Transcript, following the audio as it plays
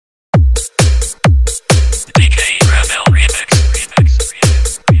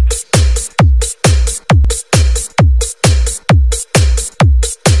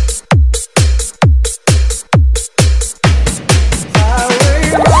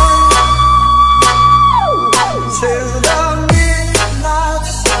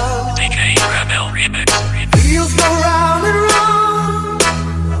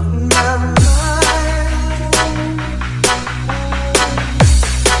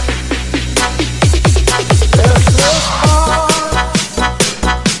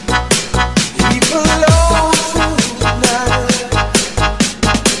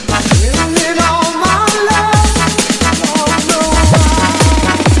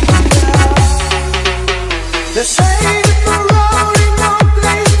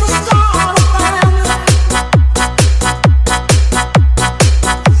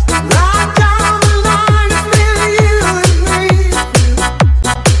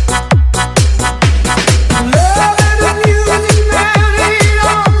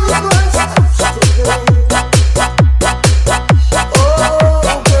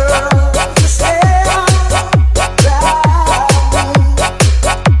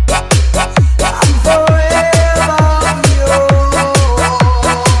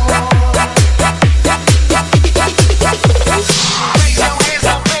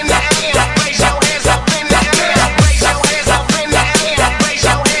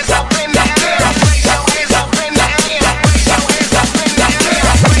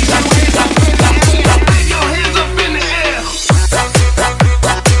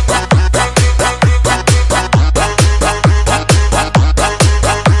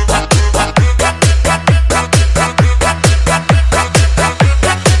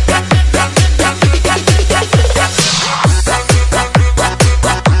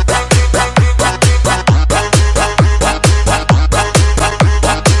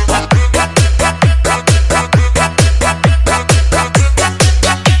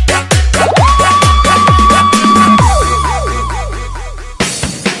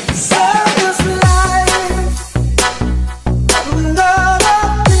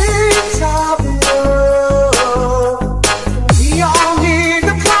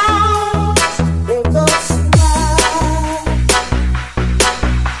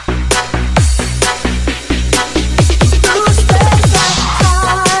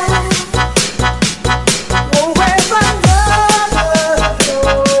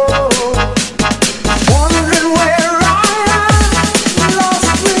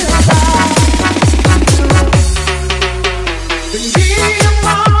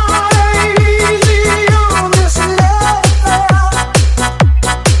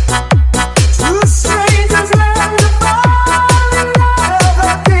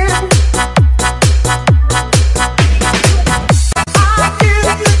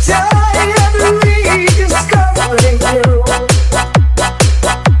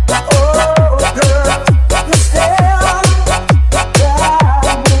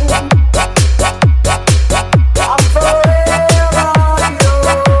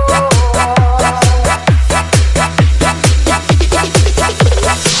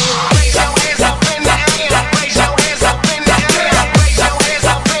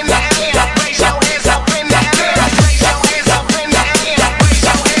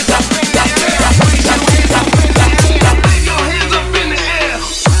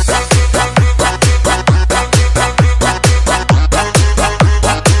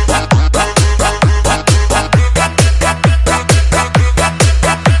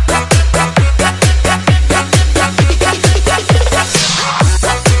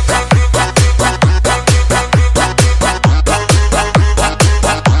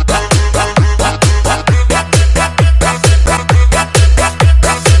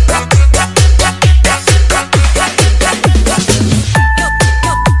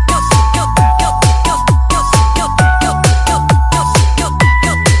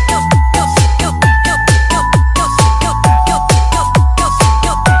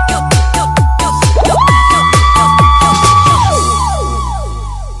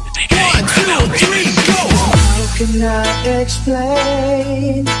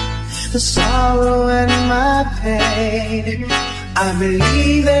explain the sorrow and my pain. I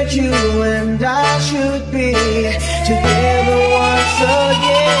believe that you and I should be together once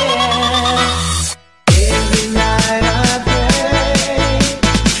again. Every night I pray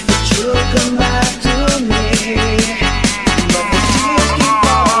that you'll come back to me, but the tears keep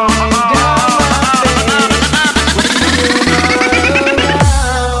falling down my face when you're not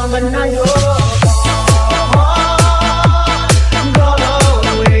around. But now you're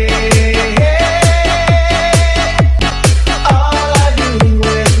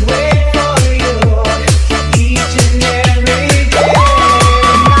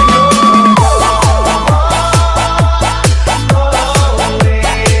I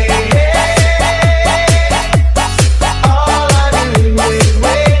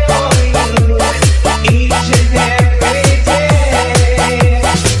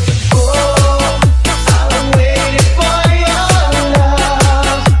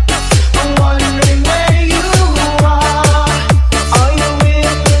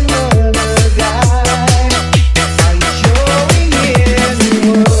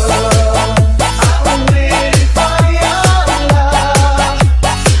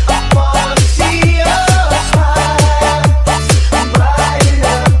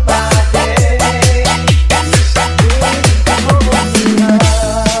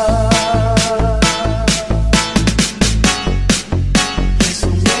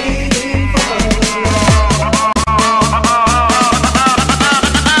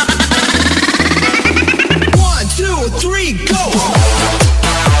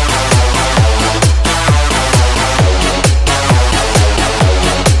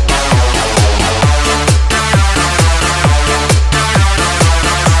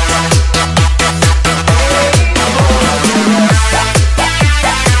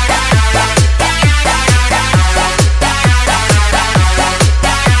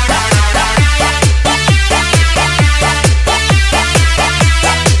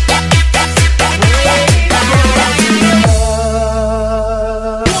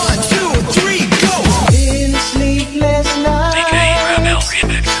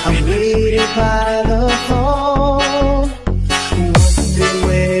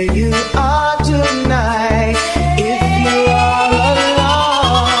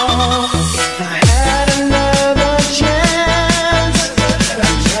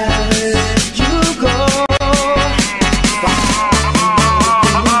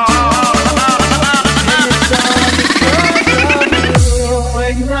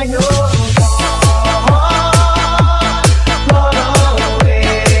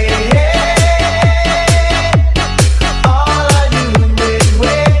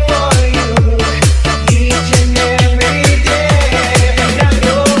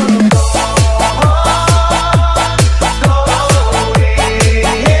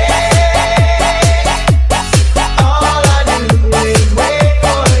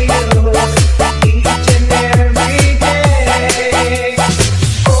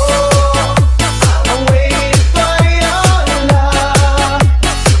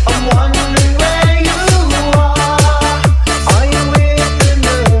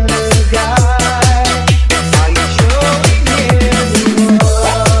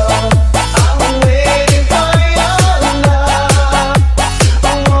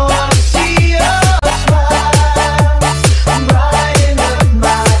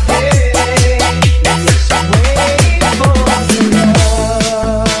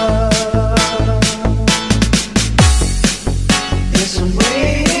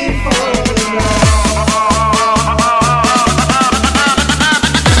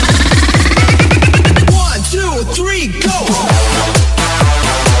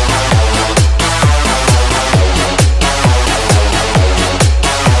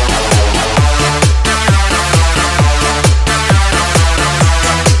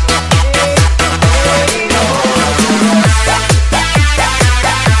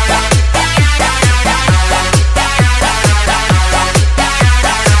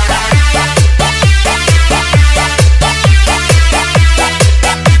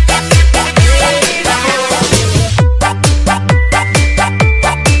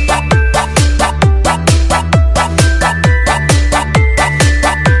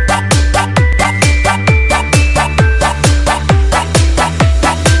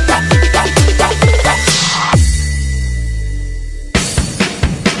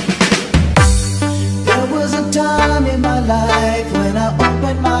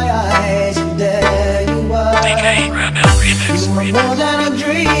than a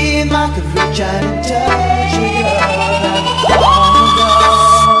dream. I could reach out and touch you, girl. Long ago,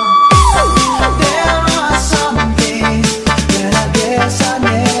 there are some things that I guess I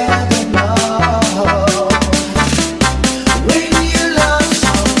never know. When you love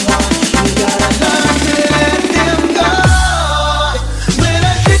someone, you gotta learn to let them go. When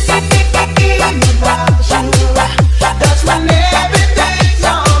I dream about you, that's when everything's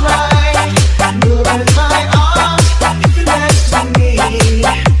alright. You're in my arms, you're next to me.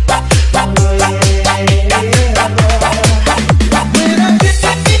 Oh yeah. When I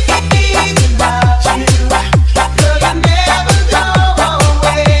dream about you, girl, you never go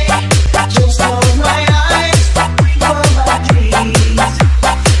away. Just close my eyes for my dreams,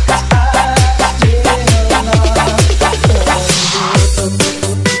 'cause I still love you.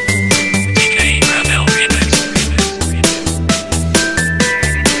 EDM RANEL REMIX.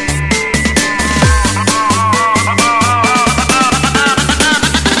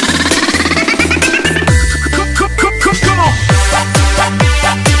 Come on!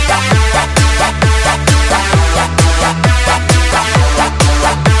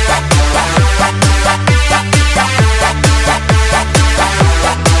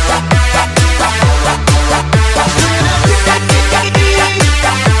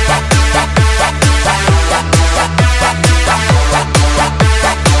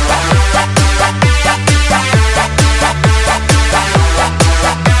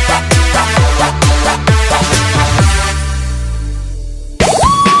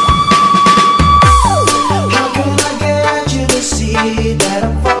 How can I get you to see that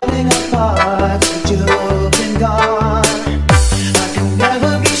I'm falling apart since you've been gone? I can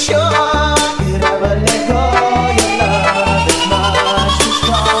never be sure I could ever let go. Your love is much too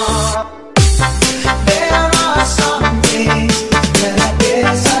strong. There are some things that I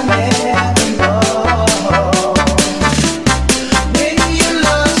guess I never know. When you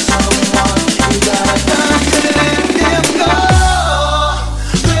love someone, you gotta learn to let them go.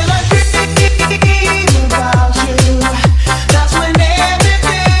 When I dream about you, that's when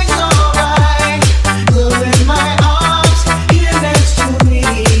everything's alright. You're in my arms, here next to me.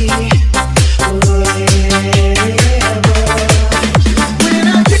 Oh yeah. When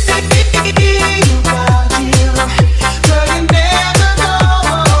I dream about you, girl, you never go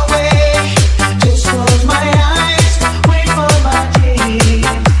away. Just close my eyes, wait for my dreams,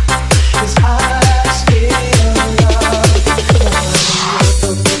 'cause I still love you.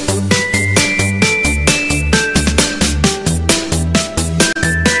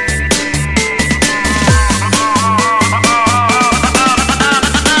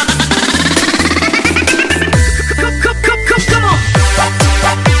 Come on!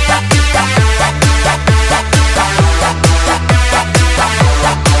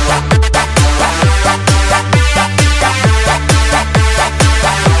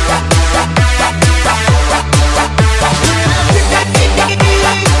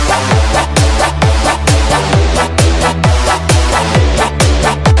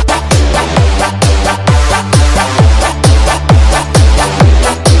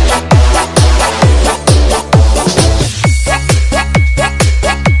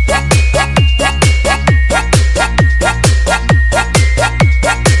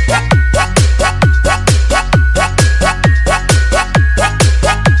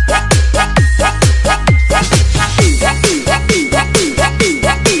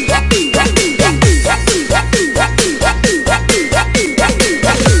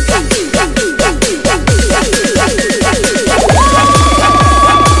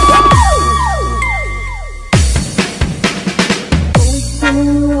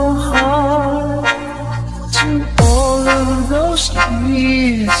 Open your heart to all of those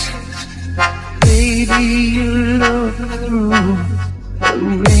tears. Baby, you look through a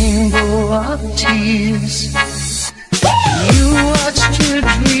rainbow of tears. You watched your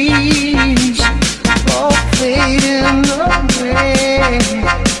dreams all fading away.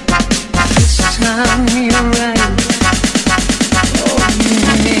 This time you're right. Oh, you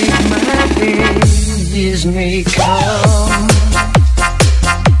make my days may come,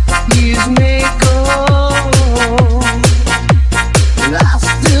 years may go, and I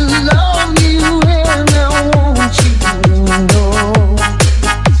still love you and I want you to know.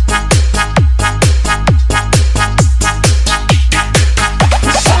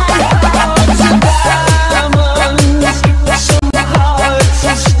 Some hearts are diamonds, some hearts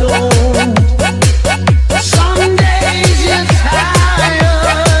are stone. Some days you're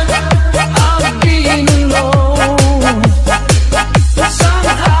tired of being alone.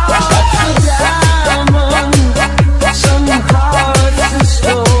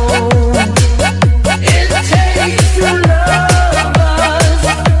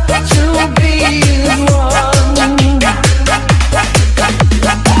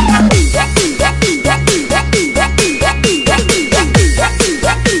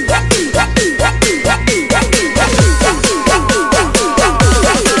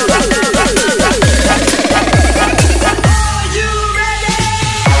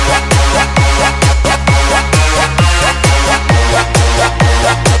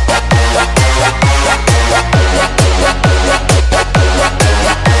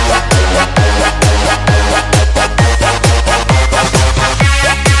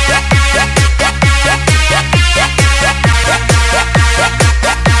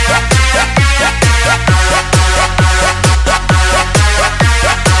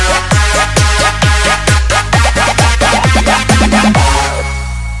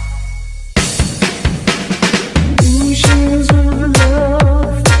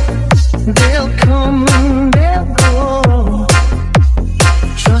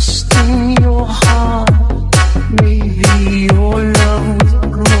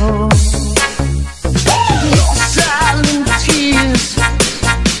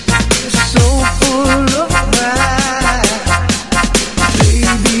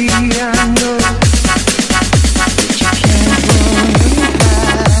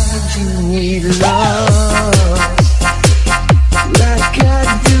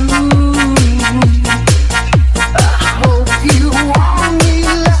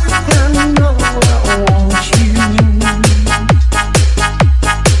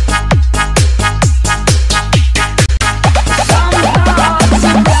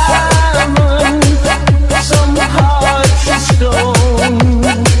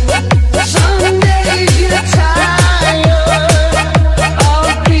 Some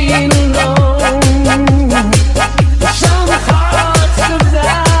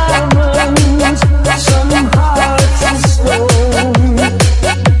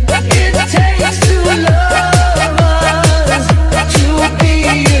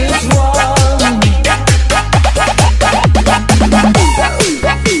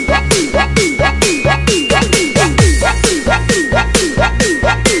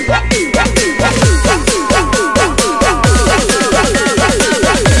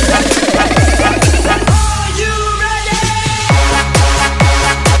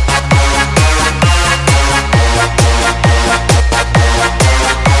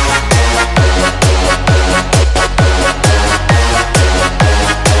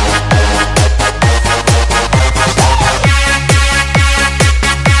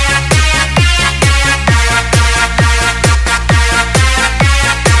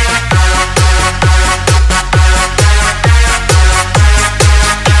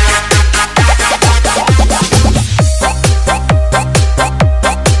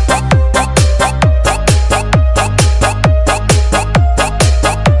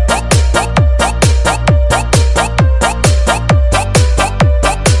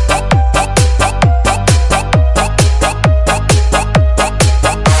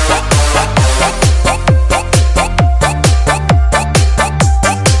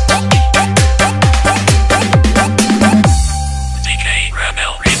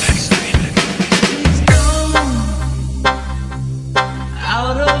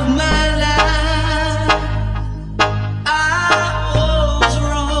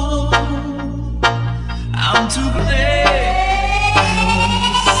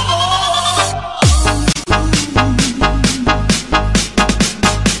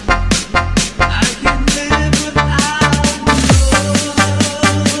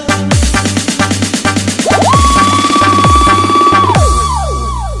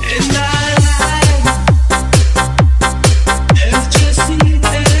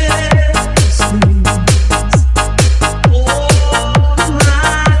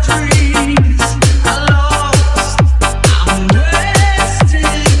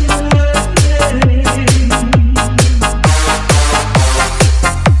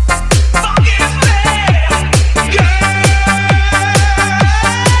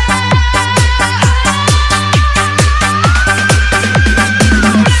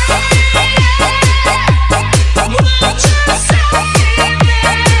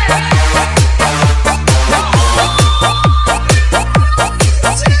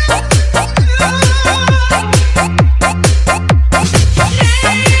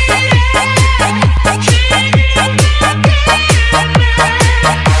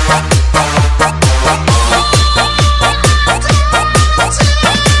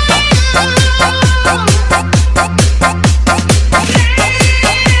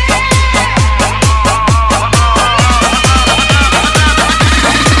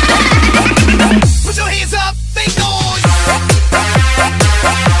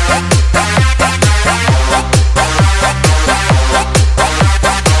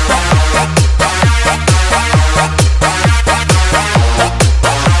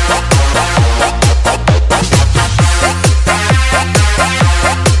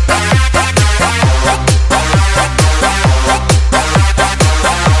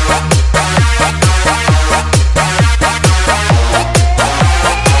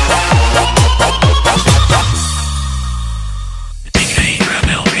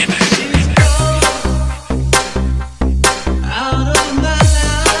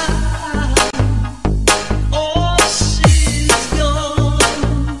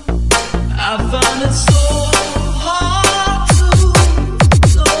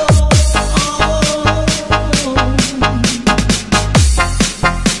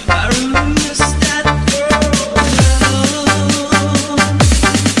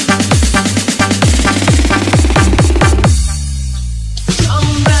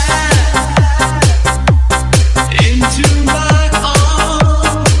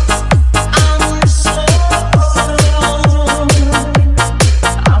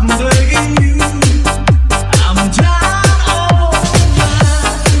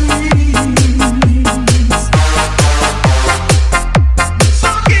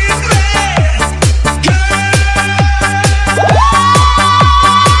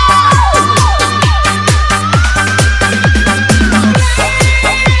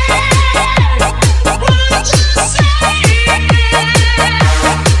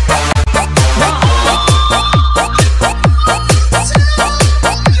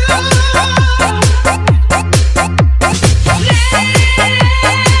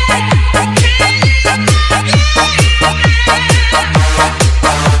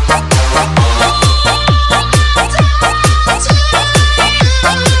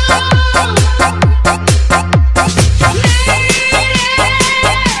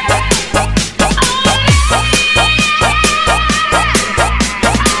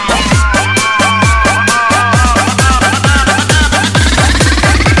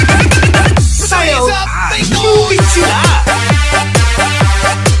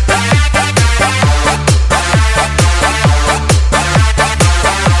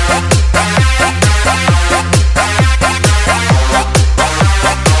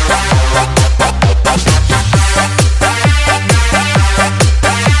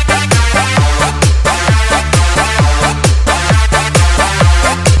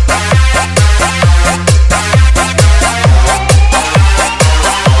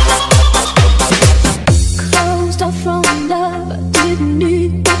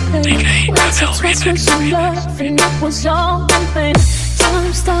RANEL was for some love, and it was all one thing.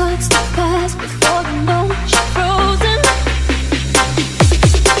 Time starts to pass before you know you're frozen.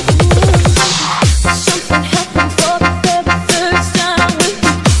 Something happened for the very first time with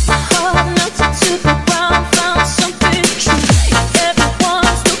you. My heart melted to the ground, found something true.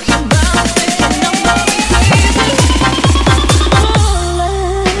 Everyone's looking round, thinking I'm not crazy.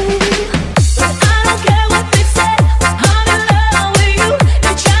 But I don't care what they say, I'm in love with you.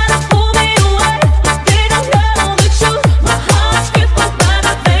 They try to pull me away, but they don't know the truth. My heart's crippled by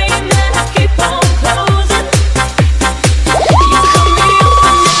the pain that I keep on closing. You cut me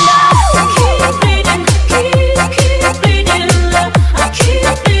open and I keep bleeding, keep bleeding love. I keep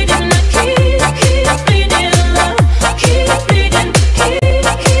bleeding, I keep bleeding love. Keep bleeding, keep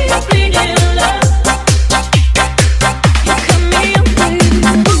bleeding love. You cut me open.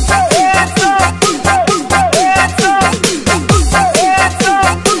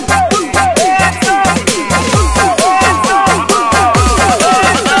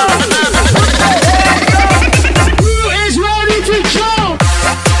 is ready to jump.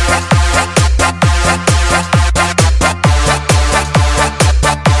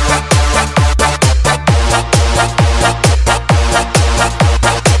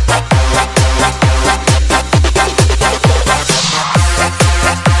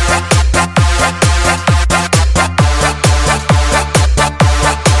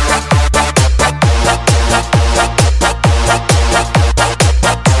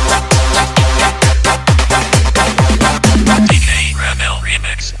 RANEL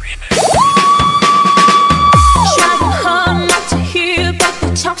REMIX. Trying hard not to hear, but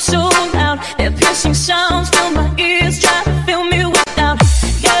they talk so loud. Their piercing sounds fill my ears, try to fill me with doubt.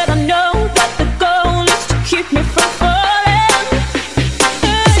 Yet I know that the goal is to keep me from falling.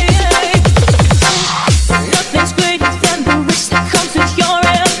 Hey, nothing's greater than the risk that comes with your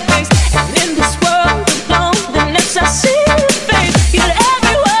embrace. And in this world of loneliness, I see your face. Yet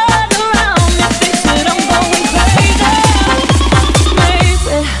everyone around me thinks that I'm going crazy.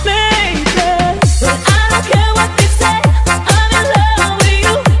 Maybe, but I don't care what they say. I'm in love with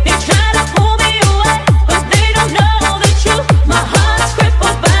you. They try to pull me away, but they don't know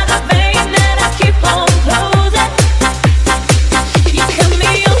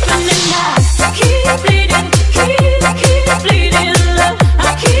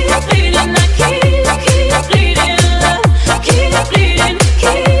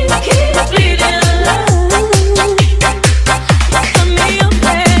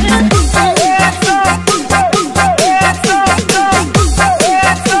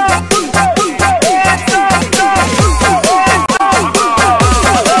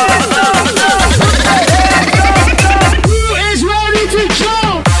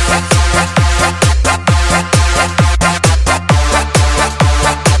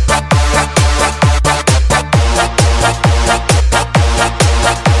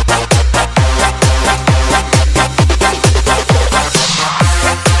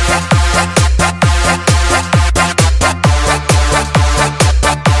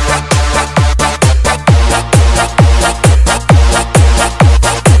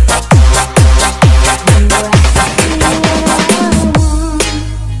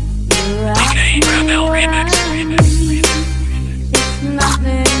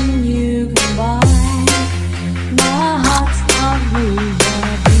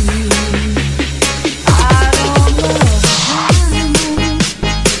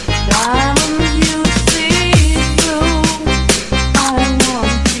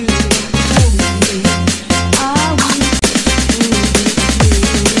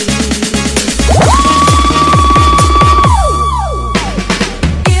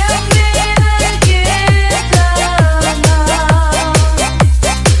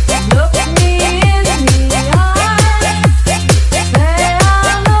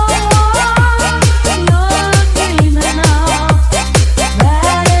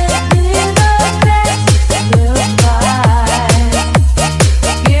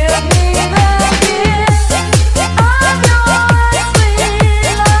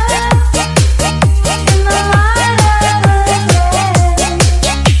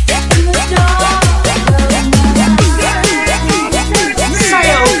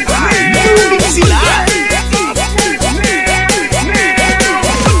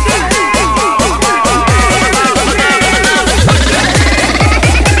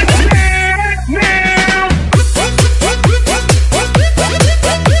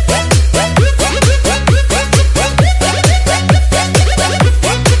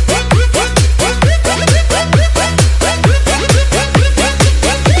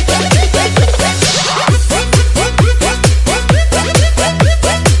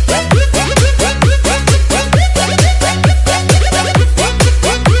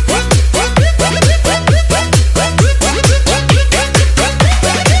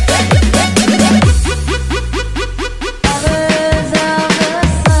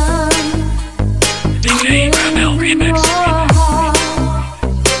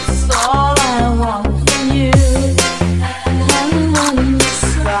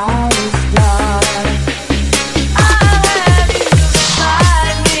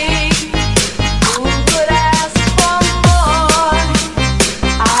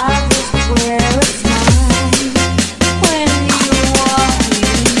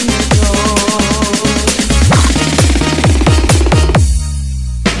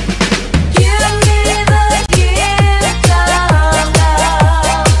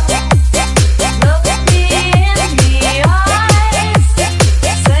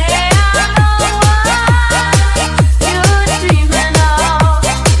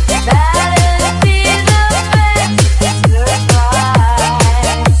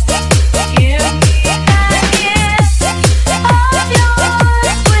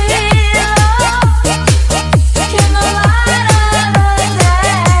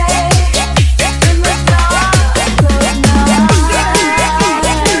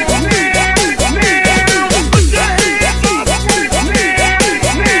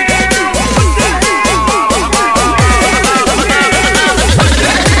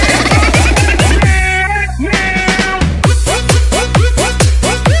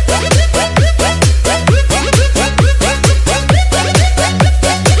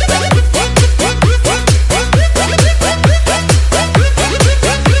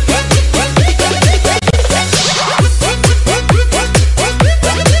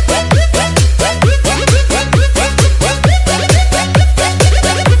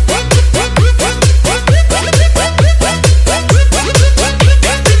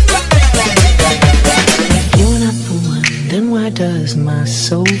does my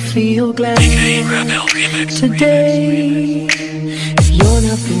soul feel glad RANEL REMIX today? If you're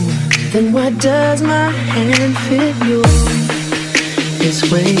not the one, then why does my hand fit yours this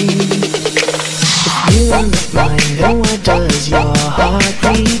way? If you are not mine, then why does your heart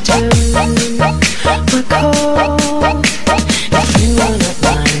return my call? If you are not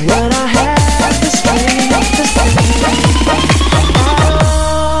mine, what I have to say to say.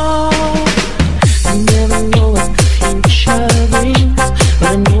 Oh, I never know what the future brings, but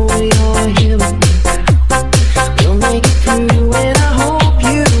I know you're here with me. We'll make it through, and I hope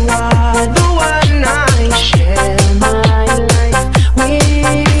you are the one I share my life with.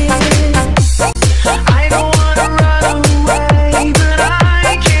 I don't wanna run away, but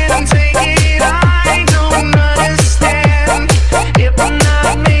I can't take it. I don't understand. If I'm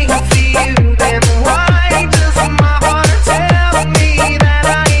not made for you, then why does my heart tell me that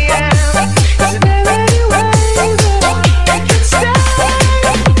I am? Is there any way that I can stay?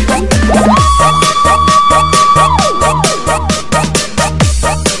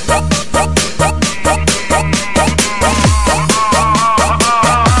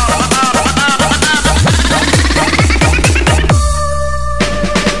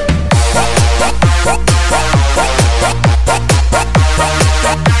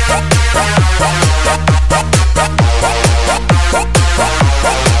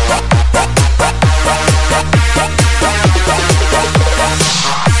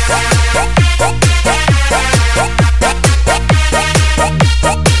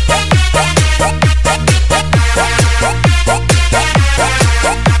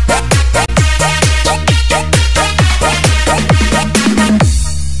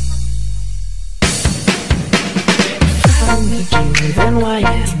 Then why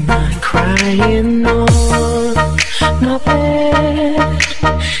am I crying on my bed?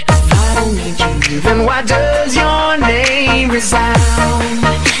 If I don't need you, then why does your name resound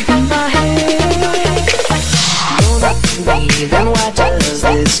in my head? If you're not to me, then why does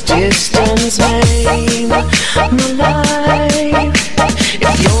this distance make my life?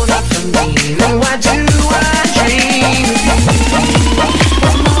 If you're not for me, then why do I dream of you?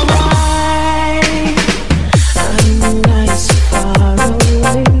 Of my life, I know that it's so far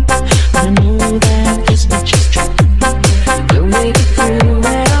away. I know that this much is true. We'll make it through,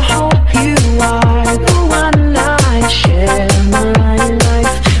 and I hope you are the one I share my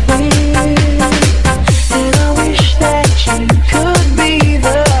life with. And I wish that you could be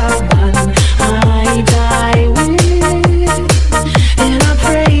the one I die with. And I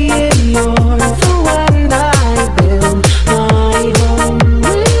pray if you're the one I build my home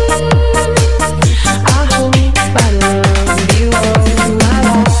with. I hope I love you all my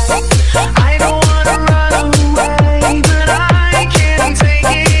life. I don't wanna run away, but I can't take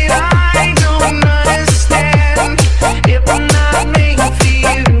it. I don't understand. If I'm not made for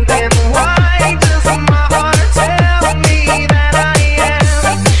you, then why does my heart tell me that I am?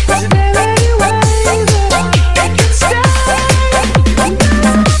 Is there any way that I can stay?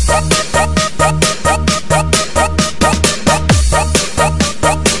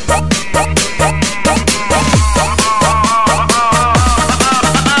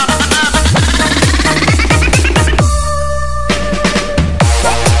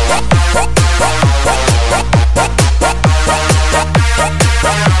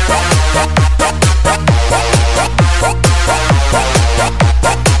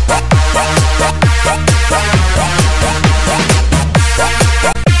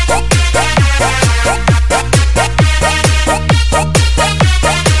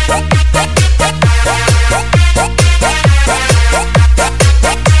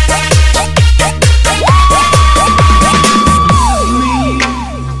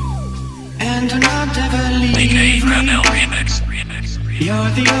 And do not ever leave me. RANEL REMIX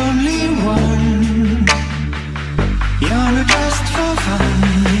You're the only one. You're not just for fun.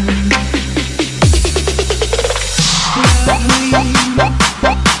 Love me.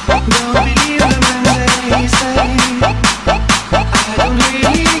 Don't believe them when they say I don't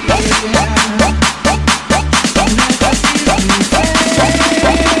really care. Never see them fail.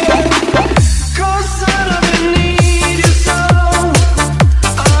 'Cause I love and need you so.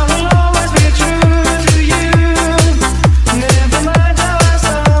 I will always be true to you. Never mind how I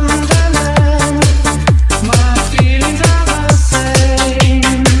sometimes am. My feelings are the same.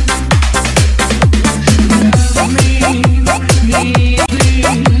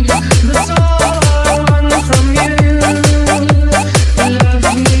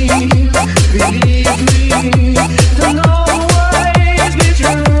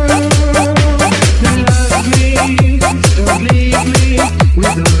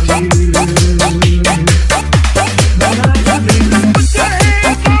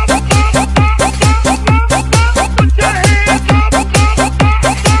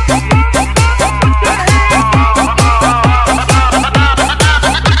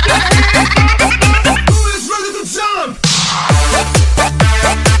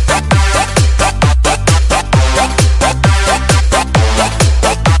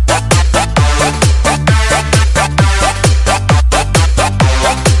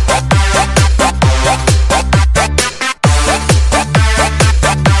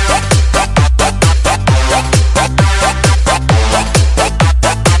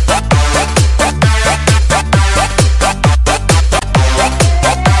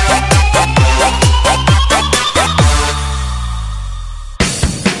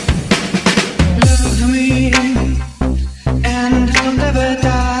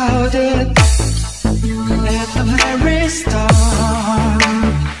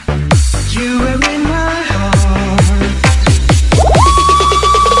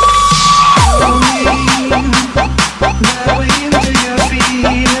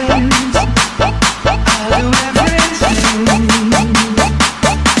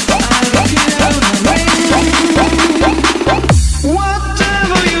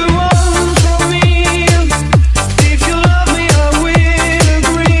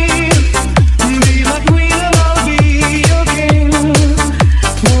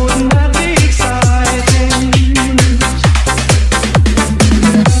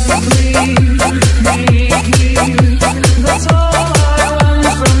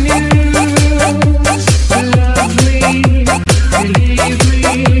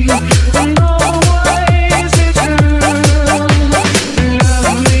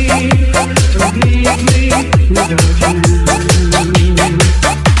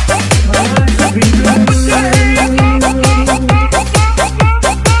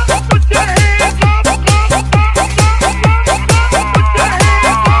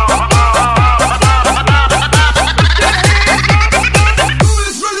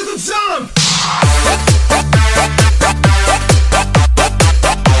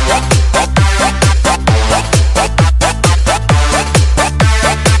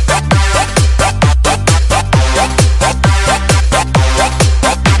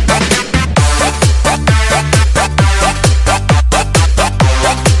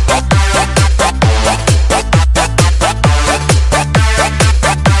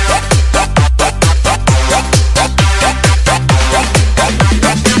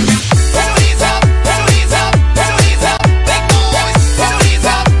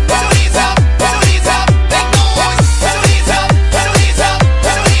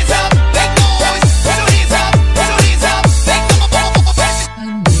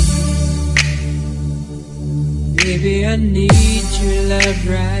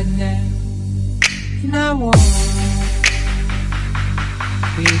 And I want,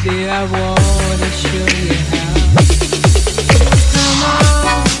 baby, I wanna show you how. Come on,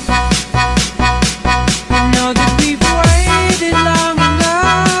 I know that we've waited long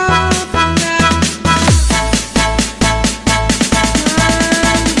enough now.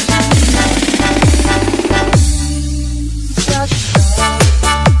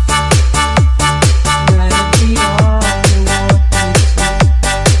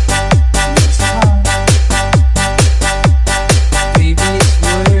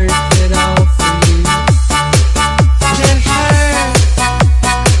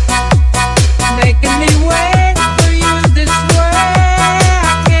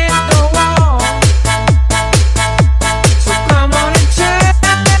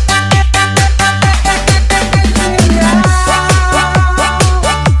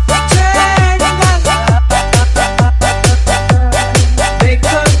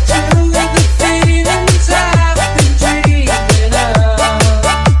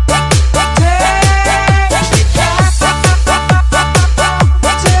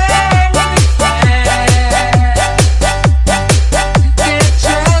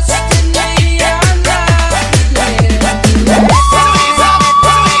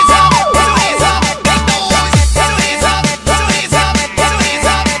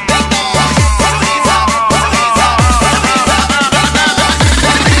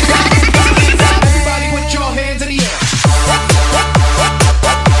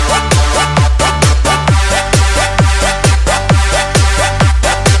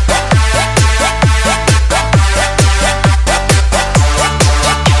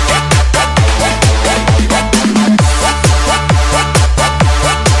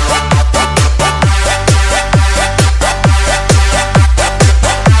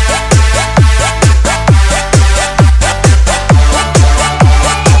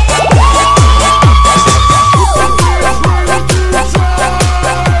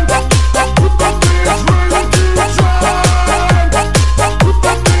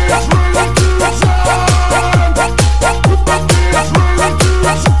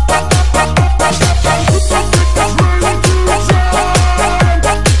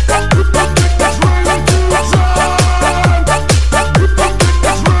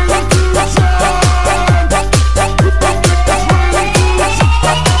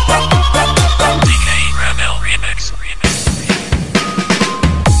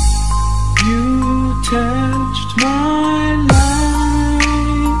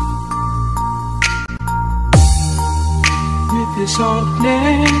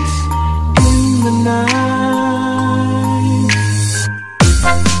 Softness in the night.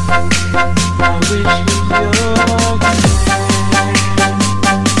 I wish you were yours.